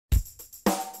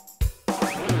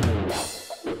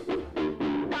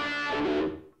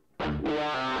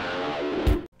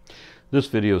This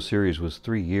video series was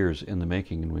 3 years in the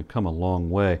making, and we've come a long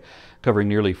way, covering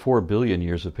nearly 4 billion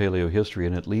years of paleohistory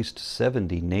and at least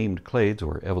 70 named clades,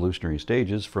 or evolutionary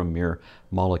stages, from mere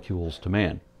molecules to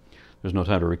man. There's no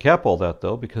time to recap all that,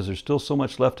 though, because there's still so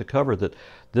much left to cover that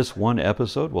this one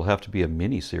episode will have to be a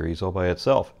mini-series all by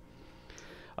itself.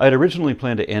 I had originally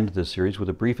planned to end this series with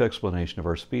a brief explanation of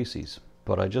our species,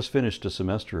 but I just finished a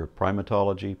semester of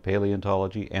primatology,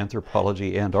 paleontology,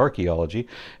 anthropology, and archaeology,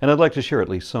 and I'd like to share at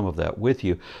least some of that with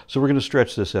you. So we're going to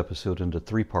stretch this episode into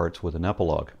 3 parts with an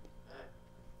epilogue.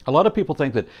 A lot of people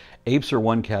think that apes are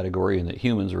one category and that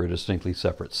humans are a distinctly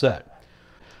separate set.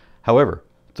 However,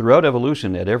 throughout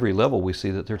evolution, at every level, we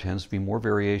see that there tends to be more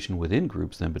variation within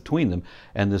groups than between them,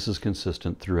 and this is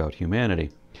consistent throughout humanity.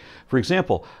 For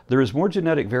example, there is more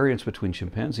genetic variance between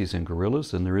chimpanzees and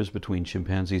gorillas than there is between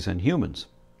chimpanzees and humans.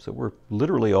 So we're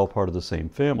literally all part of the same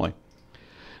family.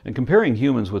 And comparing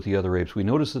humans with the other apes, we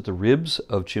notice that the ribs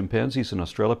of chimpanzees and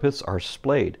australopiths are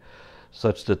splayed,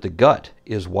 such that the gut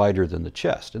is wider than the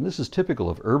chest. And this is typical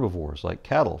of herbivores like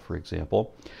cattle, for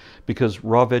example, because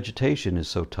raw vegetation is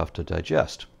so tough to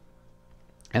digest.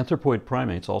 Anthropoid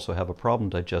primates also have a problem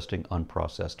digesting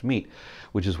unprocessed meat,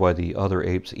 which is why the other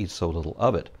apes eat so little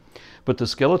of it. But the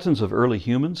skeletons of early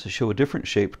humans show a different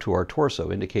shape to our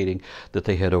torso, indicating that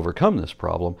they had overcome this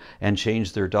problem and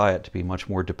changed their diet to be much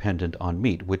more dependent on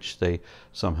meat, which they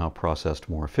somehow processed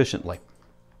more efficiently.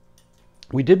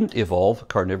 We didn't evolve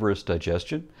carnivorous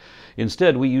digestion.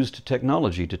 Instead, we used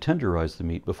technology to tenderize the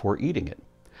meat before eating it.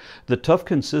 The tough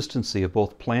consistency of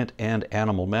both plant and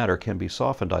animal matter can be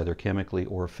softened either chemically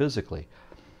or physically.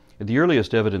 The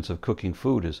earliest evidence of cooking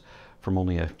food is from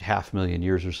only 500,000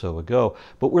 years or so ago,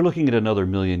 but we're looking at another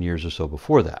 1,000,000 years or so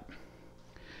before that.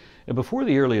 And before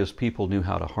the earliest people knew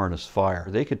how to harness fire,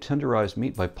 they could tenderize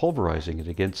meat by pulverizing it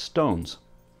against stones.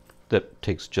 That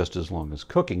takes just as long as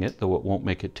cooking it, though it won't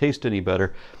make it taste any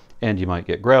better, and you might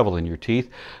get gravel in your teeth.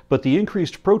 But the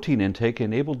increased protein intake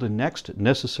enabled the next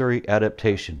necessary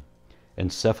adaptation,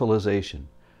 encephalization,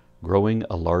 growing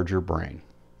a larger brain.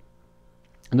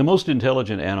 And the most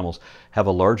intelligent animals have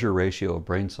a larger ratio of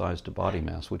brain size to body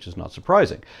mass, which is not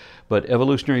surprising. But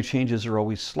evolutionary changes are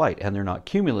always slight, and they're not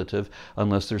cumulative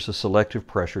unless there's a selective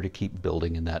pressure to keep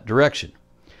building in that direction.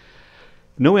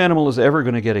 No animal is ever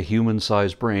going to get a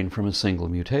human-sized brain from a single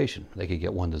mutation. They could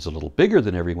get one that's a little bigger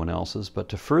than everyone else's, but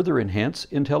to further enhance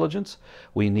intelligence,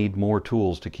 we need more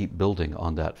tools to keep building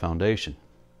on that foundation.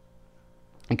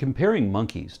 And comparing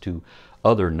monkeys to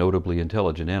other notably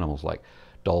intelligent animals like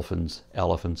dolphins,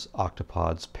 elephants,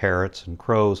 octopods, parrots, and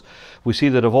crows, we see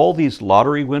that of all these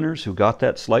lottery winners who got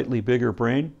that slightly bigger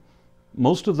brain,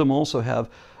 most of them also have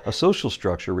a social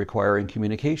structure requiring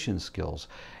communication skills,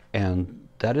 and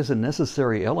that is a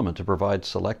necessary element to provide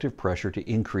selective pressure to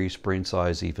increase brain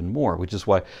size even more, which is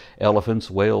why elephants,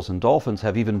 whales, and dolphins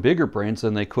have even bigger brains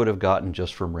than they could have gotten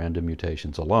just from random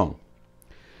mutations alone.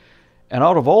 And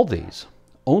out of all these,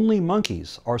 only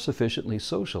monkeys are sufficiently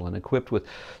social and equipped with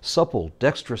supple,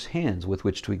 dexterous hands with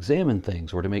which to examine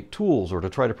things or to make tools or to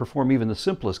try to perform even the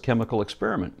simplest chemical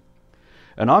experiment.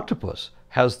 An octopus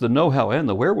has the know-how and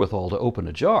the wherewithal to open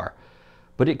a jar,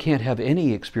 but it can't have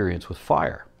any experience with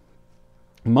fire.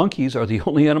 Monkeys are the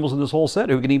only animals in this whole set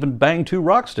who can even bang 2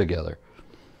 rocks together.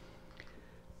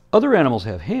 Other animals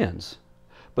have hands,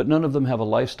 but none of them have a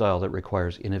lifestyle that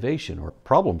requires innovation or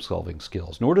problem-solving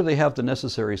skills, nor do they have the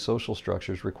necessary social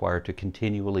structures required to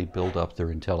continually build up their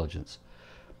intelligence.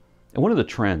 And one of the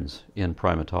trends in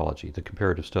primatology, the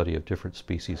comparative study of different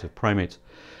species of primates,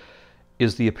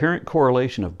 is the apparent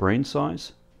correlation of brain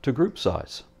size to group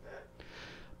size.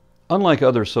 Unlike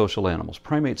other social animals,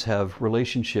 primates have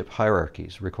relationship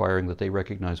hierarchies requiring that they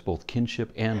recognize both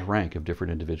kinship and rank of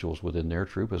different individuals within their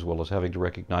troop, as well as having to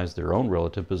recognize their own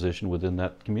relative position within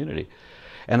that community.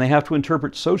 And they have to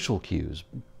interpret social cues,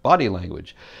 body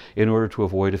language, in order to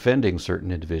avoid offending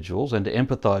certain individuals and to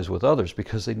empathize with others,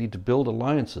 because they need to build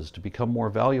alliances to become more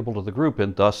valuable to the group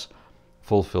and thus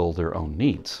fulfill their own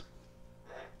needs.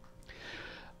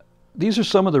 These are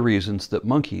some of the reasons that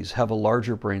monkeys have a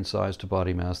larger brain size to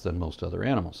body mass than most other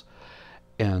animals.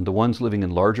 And the ones living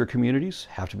in larger communities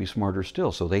have to be smarter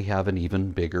still, so they have an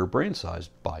even bigger brain size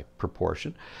by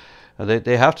proportion.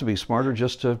 They have to be smarter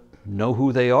just to know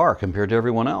who they are compared to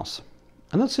everyone else.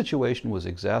 And that situation was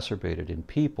exacerbated in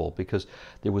people because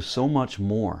there was so much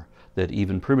more that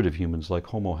even primitive humans like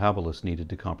Homo habilis needed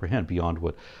to comprehend beyond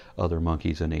what other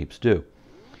monkeys and apes do.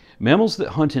 Mammals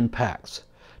that hunt in packs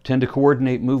tend to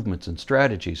coordinate movements and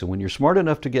strategies, and when you're smart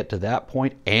enough to get to that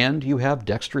point and you have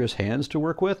dexterous hands to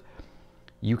work with,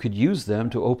 you could use them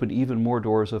to open even more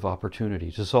doors of opportunity,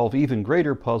 to solve even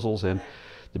greater puzzles, and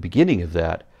the beginning of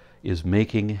that is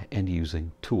making and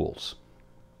using tools.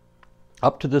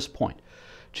 Up to this point,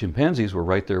 chimpanzees were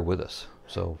right there with us.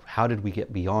 So how did we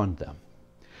get beyond them?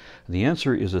 The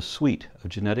answer is a suite of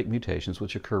genetic mutations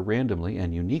which occur randomly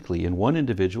and uniquely in one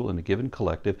individual in a given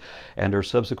collective and are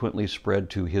subsequently spread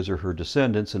to his or her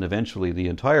descendants and eventually the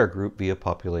entire group via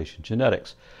population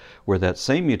genetics, where that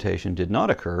same mutation did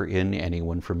not occur in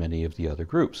anyone from any of the other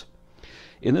groups.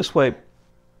 In this way,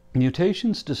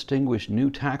 mutations distinguish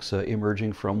new taxa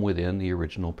emerging from within the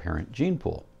original parent gene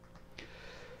pool.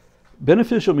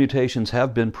 Beneficial mutations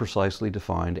have been precisely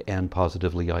defined and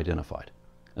positively identified.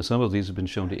 And some of these have been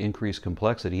shown to increase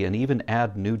complexity and even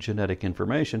add new genetic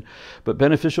information, but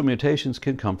beneficial mutations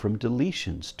can come from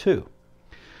deletions too.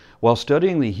 While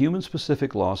studying the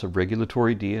human-specific loss of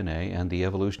regulatory DNA and the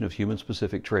evolution of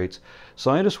human-specific traits,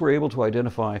 scientists were able to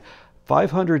identify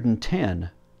 510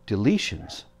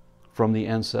 deletions from the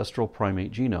ancestral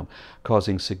primate genome,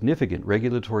 causing significant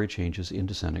regulatory changes in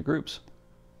descendant groups.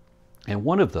 And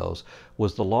one of those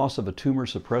was the loss of a tumor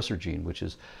suppressor gene,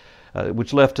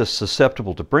 which left us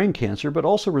susceptible to brain cancer, but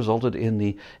also resulted in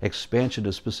the expansion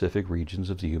of specific regions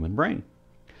of the human brain.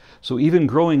 So even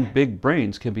growing big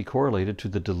brains can be correlated to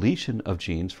the deletion of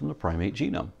genes from the primate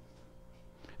genome.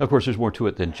 Of course, there's more to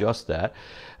it than just that.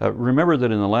 Remember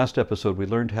that in the last episode we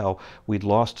learned how we'd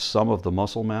lost some of the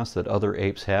muscle mass that other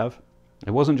apes have?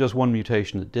 It wasn't just one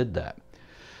mutation that did that.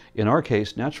 In our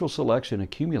case, natural selection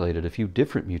accumulated a few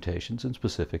different mutations in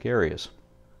specific areas.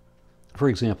 For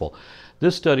example,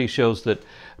 this study shows that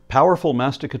powerful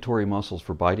masticatory muscles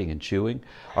for biting and chewing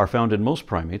are found in most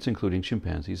primates, including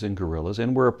chimpanzees and gorillas,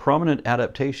 and were a prominent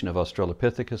adaptation of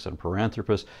Australopithecus and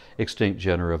Paranthropus, extinct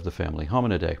genera of the family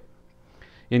Hominidae.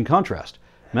 In contrast,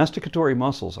 masticatory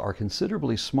muscles are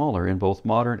considerably smaller in both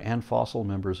modern and fossil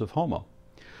members of Homo.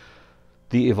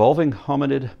 The evolving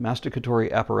hominid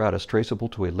masticatory apparatus, traceable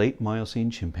to a late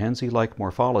Miocene chimpanzee-like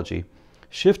morphology,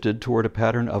 shifted toward a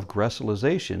pattern of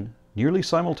gracilization nearly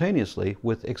simultaneously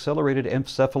with accelerated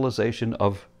encephalization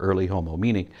of early Homo,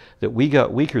 meaning that we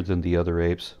got weaker than the other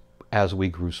apes as we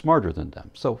grew smarter than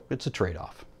them. So it's a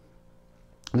trade-off.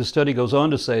 The study goes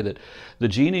on to say that the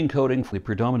gene encoding for the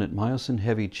predominant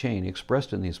myosin-heavy chain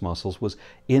expressed in these muscles was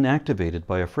inactivated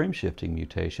by a frame-shifting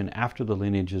mutation after the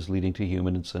lineages leading to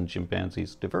humans and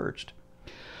chimpanzees diverged.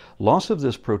 Loss of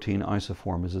this protein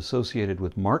isoform is associated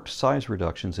with marked size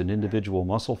reductions in individual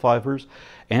muscle fibers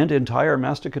and entire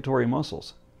masticatory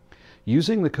muscles.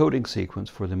 Using the coding sequence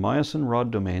for the myosin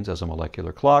rod domains as a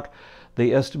molecular clock,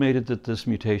 they estimated that this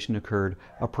mutation occurred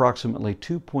approximately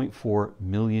 2.4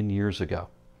 million years ago,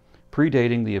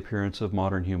 predating the appearance of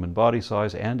modern human body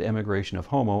size and emigration of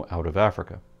Homo out of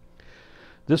Africa.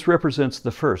 This represents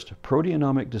the first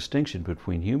proteomic distinction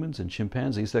between humans and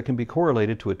chimpanzees that can be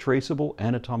correlated to a traceable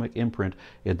anatomic imprint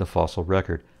in the fossil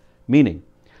record, meaning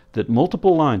that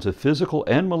multiple lines of physical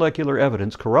and molecular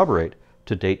evidence corroborate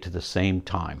to date to the same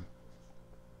time.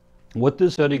 What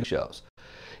this study shows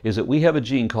is that we have a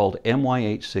gene called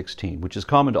MYH16, which is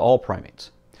common to all primates.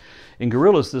 In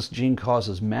gorillas, this gene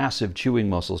causes massive chewing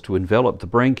muscles to envelop the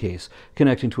brain case,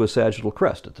 connecting to a sagittal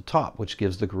crest at the top, which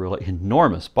gives the gorilla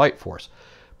enormous bite force.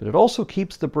 But it also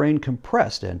keeps the brain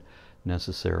compressed and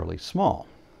necessarily small.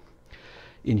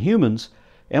 In humans,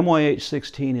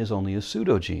 MYH16 is only a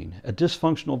pseudogene, a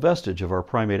dysfunctional vestige of our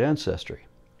primate ancestry.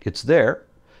 It's there,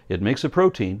 it makes a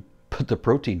protein, but the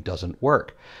protein doesn't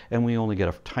work, and we only get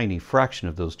a tiny fraction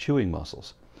of those chewing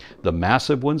muscles. The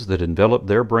massive ones that envelop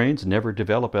their brains never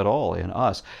develop at all in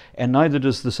us, and neither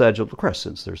does the sagittal crest,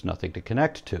 since there's nothing to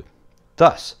connect to.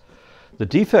 Thus, the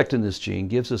defect in this gene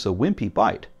gives us a wimpy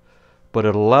bite, but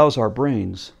it allows our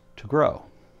brains to grow.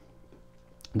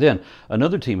 Then,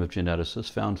 another team of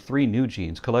geneticists found 3 new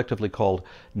genes, collectively called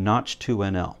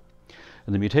Notch2NL.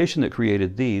 And the mutation that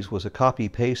created these was a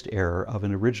copy-paste error of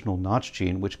an original Notch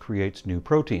gene, which creates new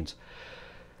proteins.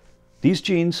 These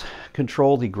genes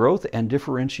control the growth and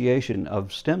differentiation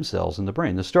of stem cells in the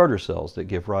brain, the starter cells that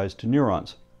give rise to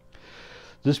neurons.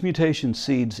 This mutation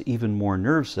seeds even more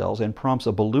nerve cells and prompts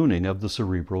a ballooning of the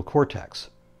cerebral cortex.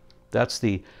 That's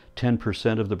the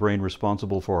 10% of the brain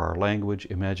responsible for our language,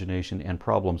 imagination, and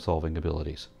problem-solving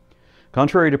abilities.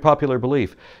 Contrary to popular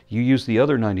belief, you use the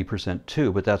other 90%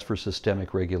 too, but that's for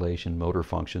systemic regulation, motor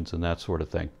functions, and that sort of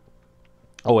thing.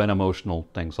 Oh, and emotional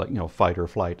things like, fight or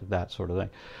flight, that sort of thing.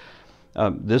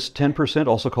 This 10%,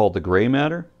 also called the gray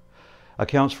matter,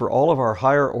 accounts for all of our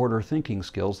higher order thinking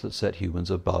skills that set humans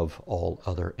above all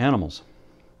other animals.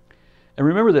 And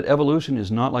remember that evolution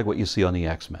is not like what you see on the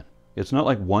X-Men. It's not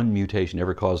like one mutation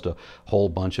ever caused a whole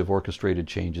bunch of orchestrated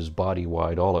changes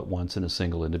body-wide all at once in a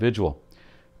single individual.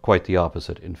 Quite the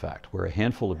opposite, in fact, where a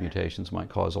handful of mutations might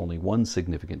cause only one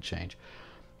significant change.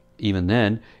 Even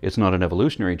then, it's not an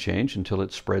evolutionary change until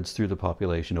it spreads through the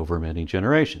population over many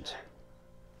generations.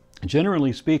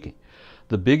 Generally speaking,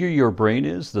 the bigger your brain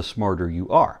is, the smarter you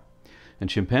are. And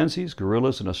chimpanzees,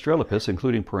 gorillas, and australopiths,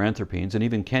 including paranthropines and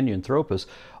even Kenyanthropus,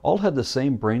 all had the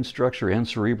same brain structure and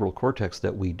cerebral cortex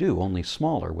that we do, only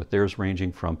smaller, with theirs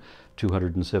ranging from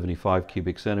 275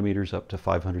 cubic centimeters up to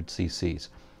 500 cc's,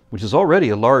 which is already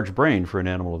a large brain for an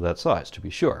animal of that size, to be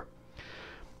sure.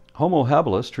 Homo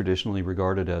habilis, traditionally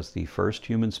regarded as the first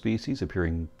human species,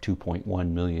 appearing 2.1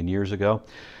 million years ago,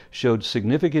 showed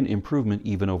significant improvement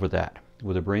even over that,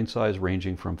 with a brain size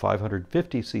ranging from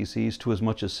 550 cc's to as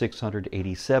much as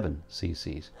 687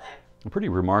 cc's. A pretty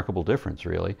remarkable difference,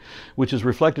 really, which is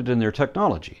reflected in their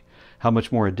technology, how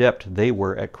much more adept they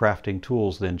were at crafting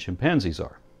tools than chimpanzees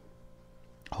are.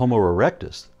 Homo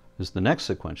erectus is the next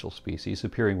sequential species,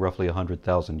 appearing roughly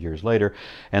 100,000 years later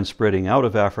and spreading out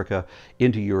of Africa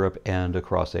into Europe and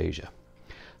across Asia.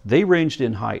 They ranged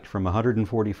in height from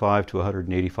 145 to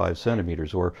 185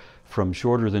 centimeters, or from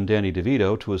shorter than Danny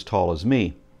DeVito to as tall as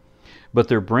me. But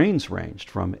their brains ranged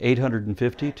from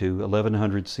 850 to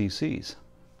 1100 cc's.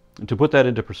 And to put that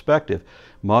into perspective,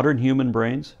 modern human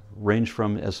brains range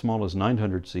from as small as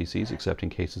 900 cc's, except in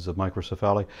cases of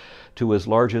microcephaly, to as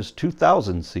large as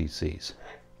 2000 cc's,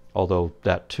 although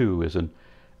that too is an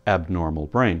abnormal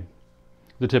brain,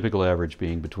 the typical average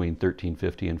being between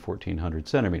 1350 and 1400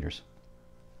 centimeters.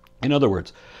 In other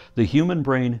words, the human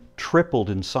brain tripled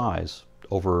in size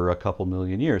over a couple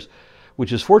million years,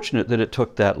 which is fortunate that it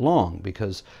took that long,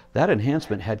 because that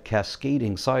enhancement had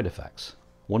cascading side effects.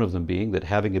 One of them being that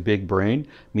having a big brain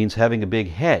means having a big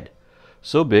head,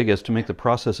 so big as to make the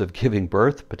process of giving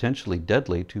birth potentially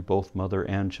deadly to both mother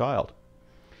and child.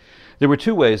 There were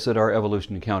two ways that our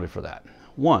evolution accounted for that.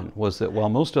 One was that while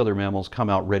most other mammals come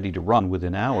out ready to run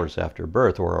within hours after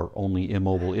birth, or are only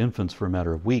immobile infants for a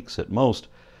matter of weeks at most,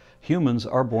 humans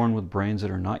are born with brains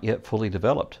that are not yet fully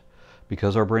developed,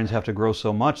 because our brains have to grow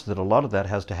so much that a lot of that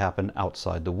has to happen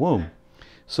outside the womb.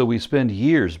 So we spend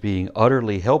years being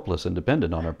utterly helpless and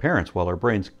dependent on our parents while our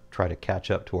brains try to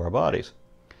catch up to our bodies.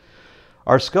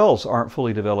 Our skulls aren't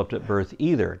fully developed at birth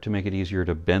either, to make it easier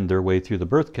to bend their way through the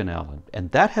birth canal,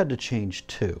 and that had to change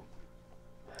too.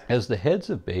 As the heads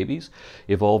of babies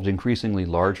evolved increasingly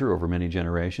larger over many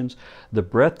generations, the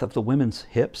breadth of the women's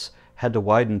hips had to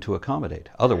widen to accommodate.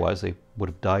 Otherwise, they would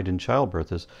have died in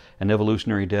childbirth as an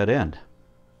evolutionary dead end.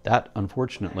 That,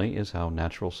 unfortunately, is how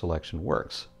natural selection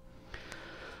works.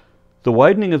 The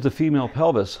widening of the female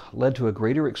pelvis led to a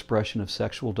greater expression of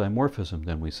sexual dimorphism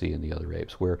than we see in the other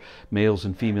apes, where males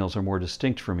and females are more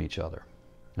distinct from each other.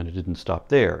 And it didn't stop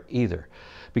there either.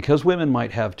 Because women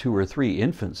might have 2 or 3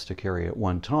 infants to carry at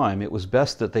one time, it was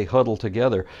best that they huddle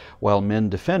together while men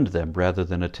defend them rather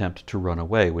than attempt to run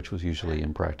away, which was usually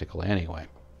impractical anyway.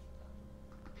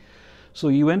 So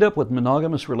you end up with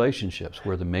monogamous relationships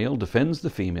where the male defends the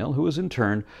female, who is in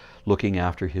turn looking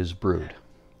after his brood.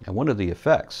 And one of the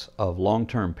effects of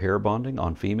long-term pair bonding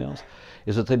on females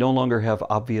is that they no longer have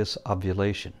obvious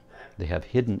ovulation. They have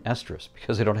hidden estrus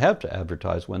because they don't have to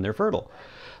advertise when they're fertile.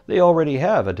 They already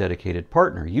have a dedicated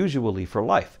partner, usually for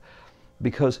life,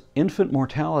 because infant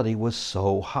mortality was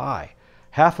so high.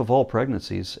 Half of all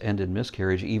pregnancies end in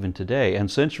miscarriage even today, and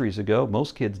centuries ago,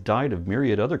 most kids died of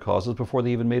myriad other causes before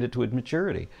they even made it to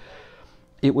maturity.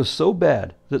 It was so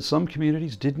bad that some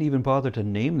communities didn't even bother to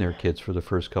name their kids for the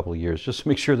first couple of years, just to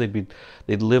make sure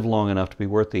they'd live long enough to be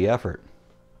worth the effort.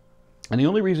 And the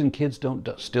only reason kids don't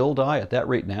still die at that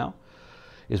rate now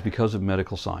is because of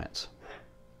medical science.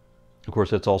 Of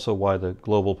course, that's also why the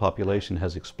global population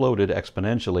has exploded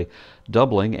exponentially,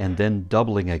 doubling and then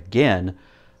doubling again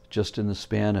just in the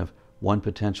span of one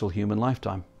potential human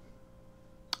lifetime.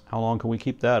 How long can we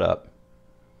keep that up?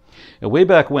 And way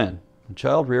back when,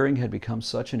 child rearing had become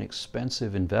such an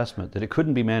expensive investment that it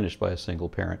couldn't be managed by a single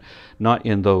parent, not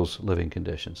in those living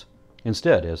conditions.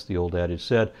 Instead, as the old adage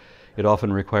said, it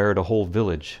often required a whole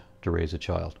village to raise a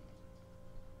child.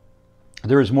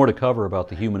 There is more to cover about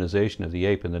the humanization of the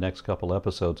ape in the next couple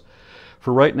episodes.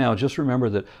 For right now, just remember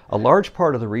that a large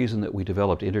part of the reason that we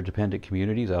developed interdependent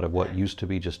communities out of what used to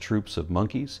be just troops of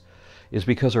monkeys is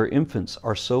because our infants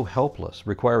are so helpless,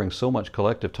 requiring so much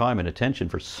collective time and attention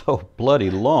for so bloody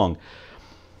long.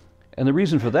 And the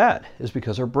reason for that is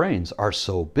because our brains are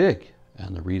so big.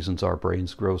 And the reasons our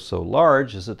brains grow so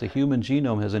large is that the human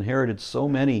genome has inherited so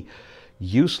many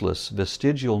useless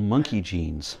vestigial monkey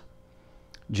genes.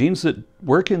 Genes that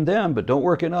work in them but don't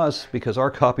work in us because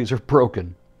our copies are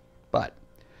broken. But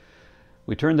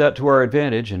we turned that to our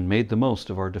advantage and made the most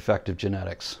of our defective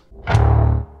genetics.